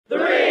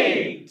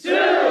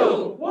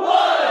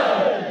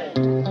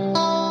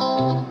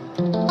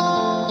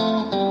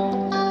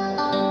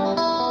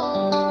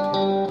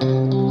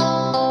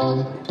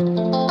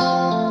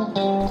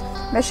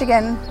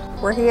Michigan,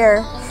 we're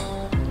here.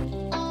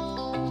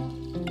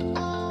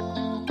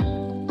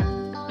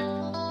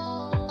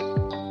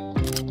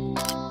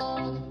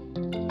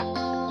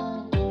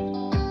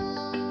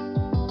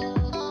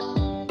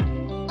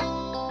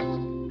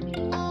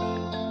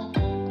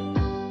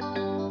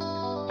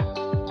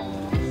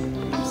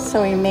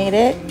 So we made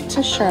it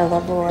to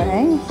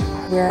Charlevoix.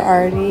 We're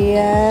already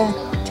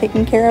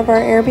taking care of our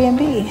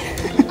Airbnb.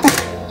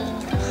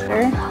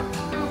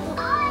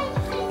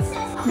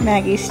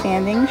 Maggie's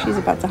standing. She's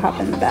about to hop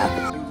in the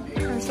bath.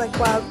 There's like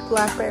wild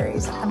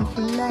blackberries. I'm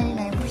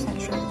 99%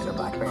 sure these are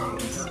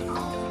blackberries.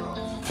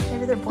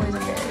 Maybe they're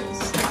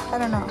boysenberries. I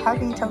don't know. How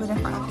can you tell the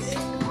difference?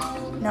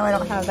 No, I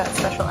don't have that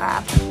special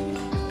app.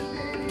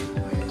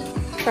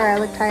 Sorry, I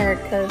look tired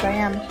because I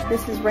am.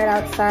 This is right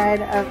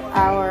outside of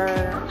our...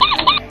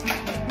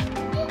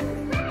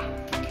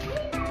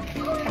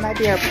 That might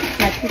be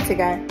my pizza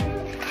guy.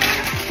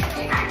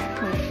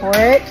 Wait for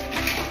it.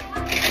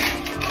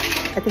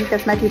 I think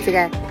that's my pizza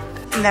guy.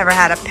 Never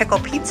had a pickle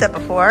pizza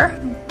before,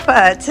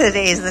 but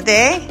today's the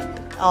day.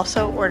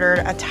 Also ordered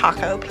a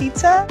taco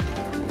pizza.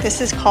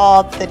 This is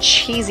called the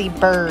Cheesy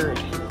Bird.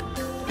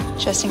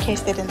 Just in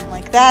case they didn't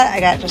like that, I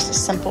got just a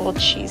simple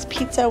cheese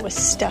pizza with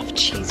stuffed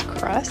cheese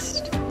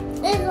crust.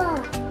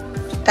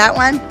 That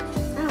one?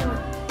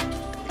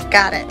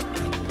 Got it.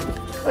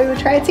 We will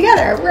try it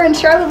together. We're in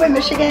Charlevoix,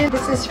 Michigan.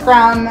 This is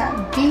from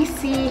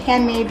BC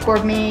Handmade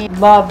Gourmet.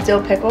 Love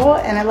dill pickle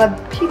and I love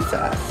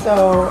pizza.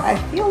 So I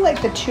feel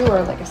like the two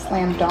are like a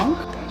slam dunk.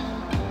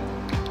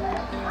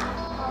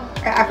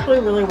 It actually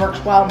really works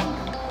well.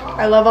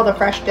 I love all the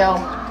fresh dill.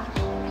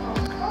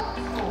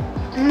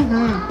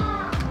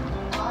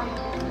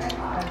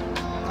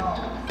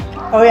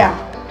 Oh yeah.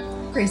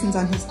 Grayson's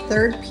on his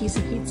third piece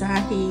of pizza.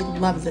 He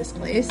loves this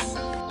place.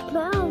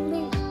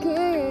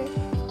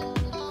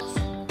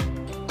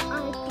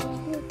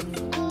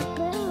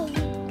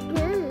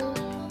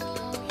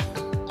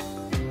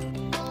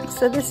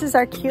 So this is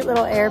our cute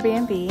little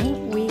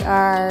Airbnb. We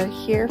are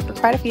here for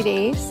quite a few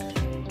days.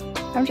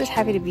 I'm just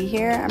happy to be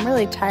here. I'm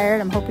really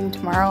tired. I'm hoping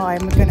tomorrow I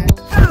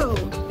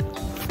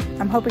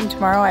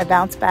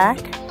bounce back.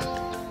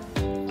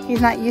 He's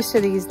not used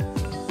to these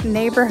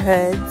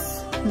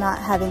neighborhoods not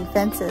having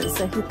fences,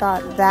 so he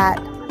thought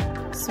that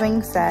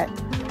swing set,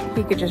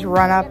 he could just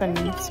run up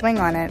and swing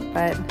on it,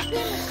 but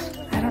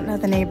I don't know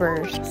the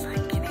neighbors. It's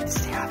like, you need to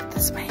stay off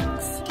the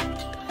swings.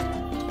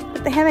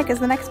 But the hammock is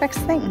the next best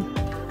thing.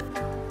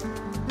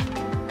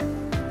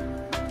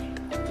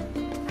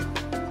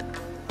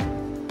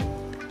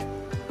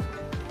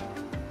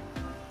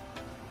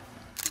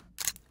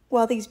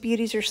 While these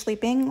beauties are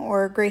sleeping,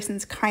 or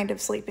Grayson's kind of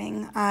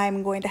sleeping,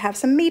 I'm going to have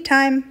some me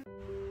time.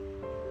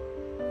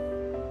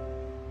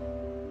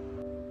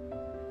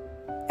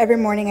 Every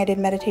morning I did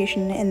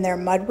meditation in their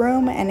mud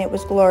room and it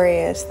was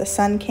glorious. The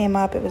sun came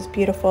up, it was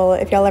beautiful.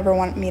 If y'all ever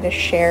want me to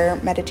share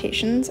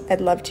meditations,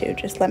 I'd love to.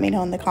 Just let me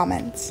know in the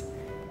comments.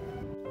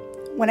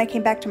 When I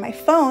came back to my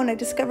phone, I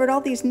discovered all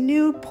these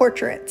new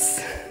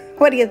portraits.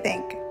 What do you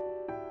think?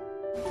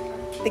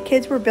 The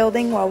kids were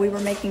building while we were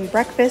making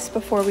breakfast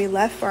before we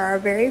left for our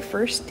very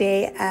first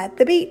day at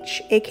the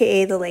beach,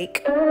 aka the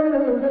lake.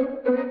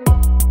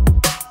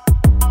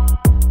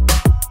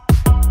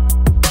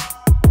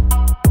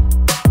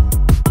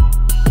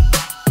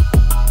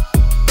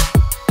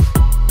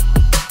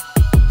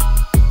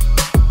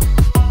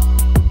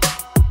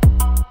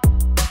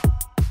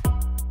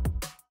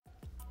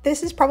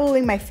 This is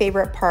probably my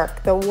favorite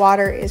park. The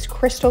water is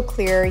crystal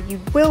clear. You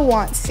will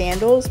want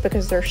sandals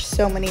because there's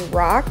so many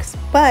rocks,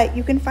 but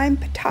you can find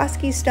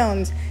Petoskey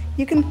stones.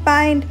 You can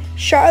find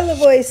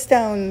Charlevoix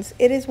stones.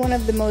 It is one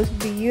of the most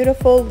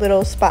beautiful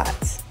little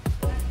spots.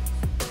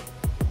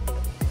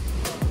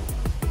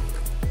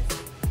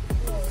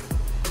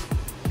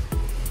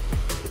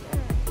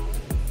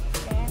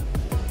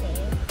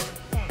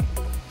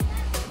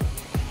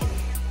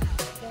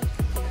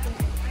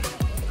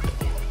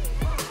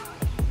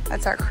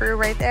 That's our crew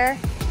right there.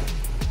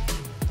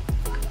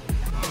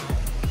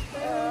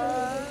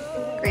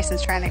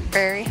 Grayson's trying to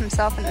bury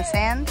himself in the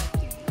sand.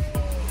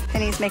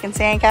 And he's making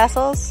sand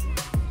castles.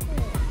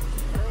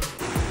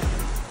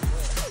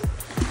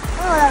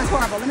 Oh, that was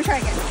horrible. Let me try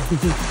again.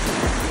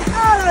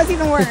 Oh, that was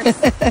even worse.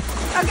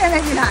 Okay,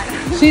 maybe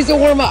not. She's to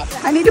warm up.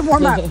 I need to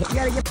warm up. You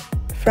gotta get...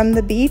 From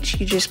the beach,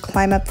 you just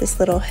climb up this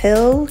little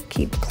hill,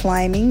 keep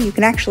climbing. You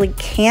can actually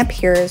camp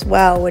here as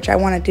well, which I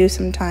want to do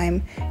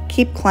sometime.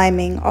 Keep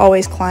climbing,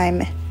 always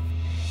climb,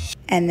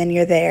 and then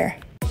you're there.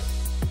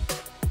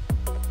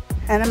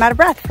 And I'm out of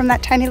breath from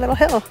that tiny little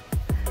hill.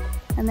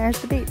 And there's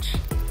the beach.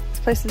 This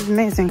place is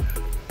amazing.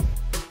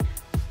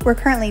 We're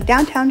currently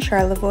downtown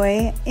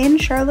Charlevoix. In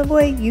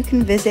Charlevoix, you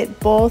can visit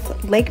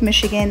both Lake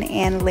Michigan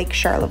and Lake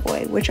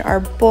Charlevoix, which are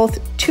both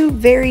two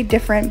very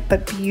different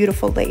but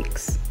beautiful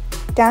lakes.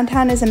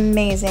 Downtown is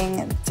amazing.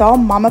 It's all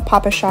mama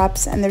papa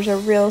shops and there's a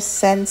real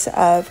sense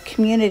of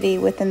community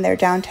within their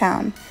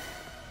downtown.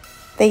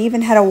 They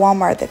even had a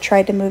Walmart that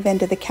tried to move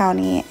into the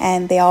county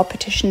and they all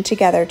petitioned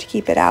together to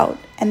keep it out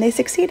and they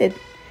succeeded.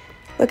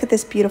 Look at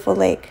this beautiful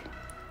lake.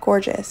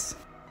 Gorgeous.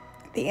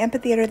 The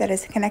amphitheater that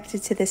is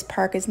connected to this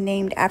park is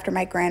named after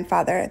my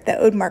grandfather, the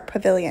Odemark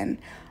Pavilion.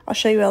 I'll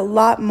show you a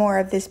lot more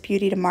of this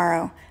beauty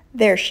tomorrow.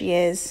 There she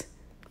is.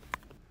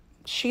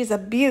 She's a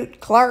beaut,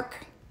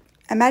 Clark.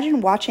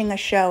 Imagine watching a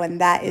show and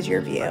that is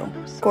your view.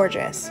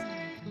 Gorgeous.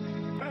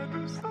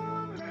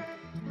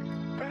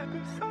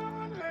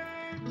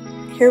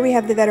 Here we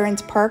have the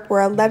Veterans Park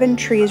where 11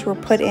 trees were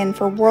put in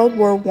for World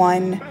War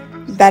I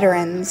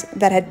veterans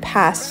that had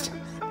passed.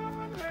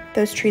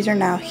 Those trees are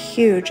now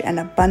huge and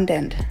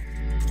abundant.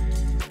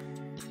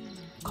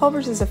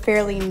 Culver's is a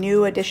fairly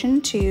new addition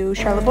to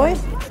Charlevoix.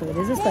 So it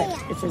is a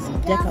site. It says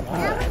deck up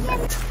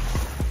Habra.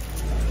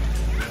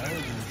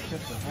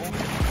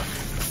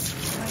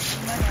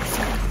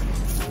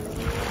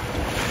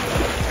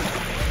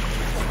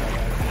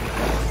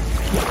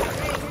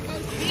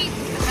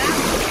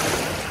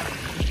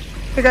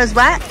 Here goes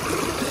what?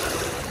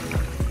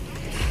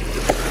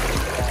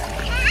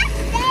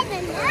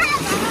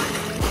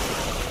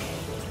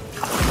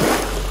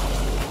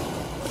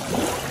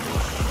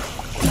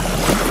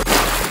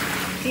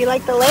 Do you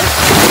like the lake?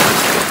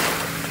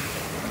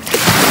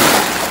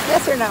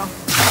 Yes or no?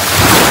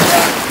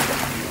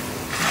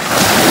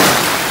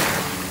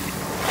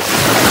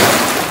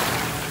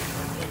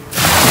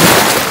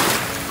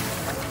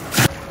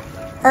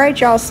 All right,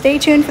 y'all, stay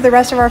tuned for the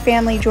rest of our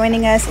family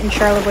joining us in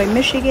Charlevoix,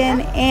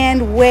 Michigan,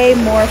 and way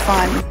more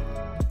fun.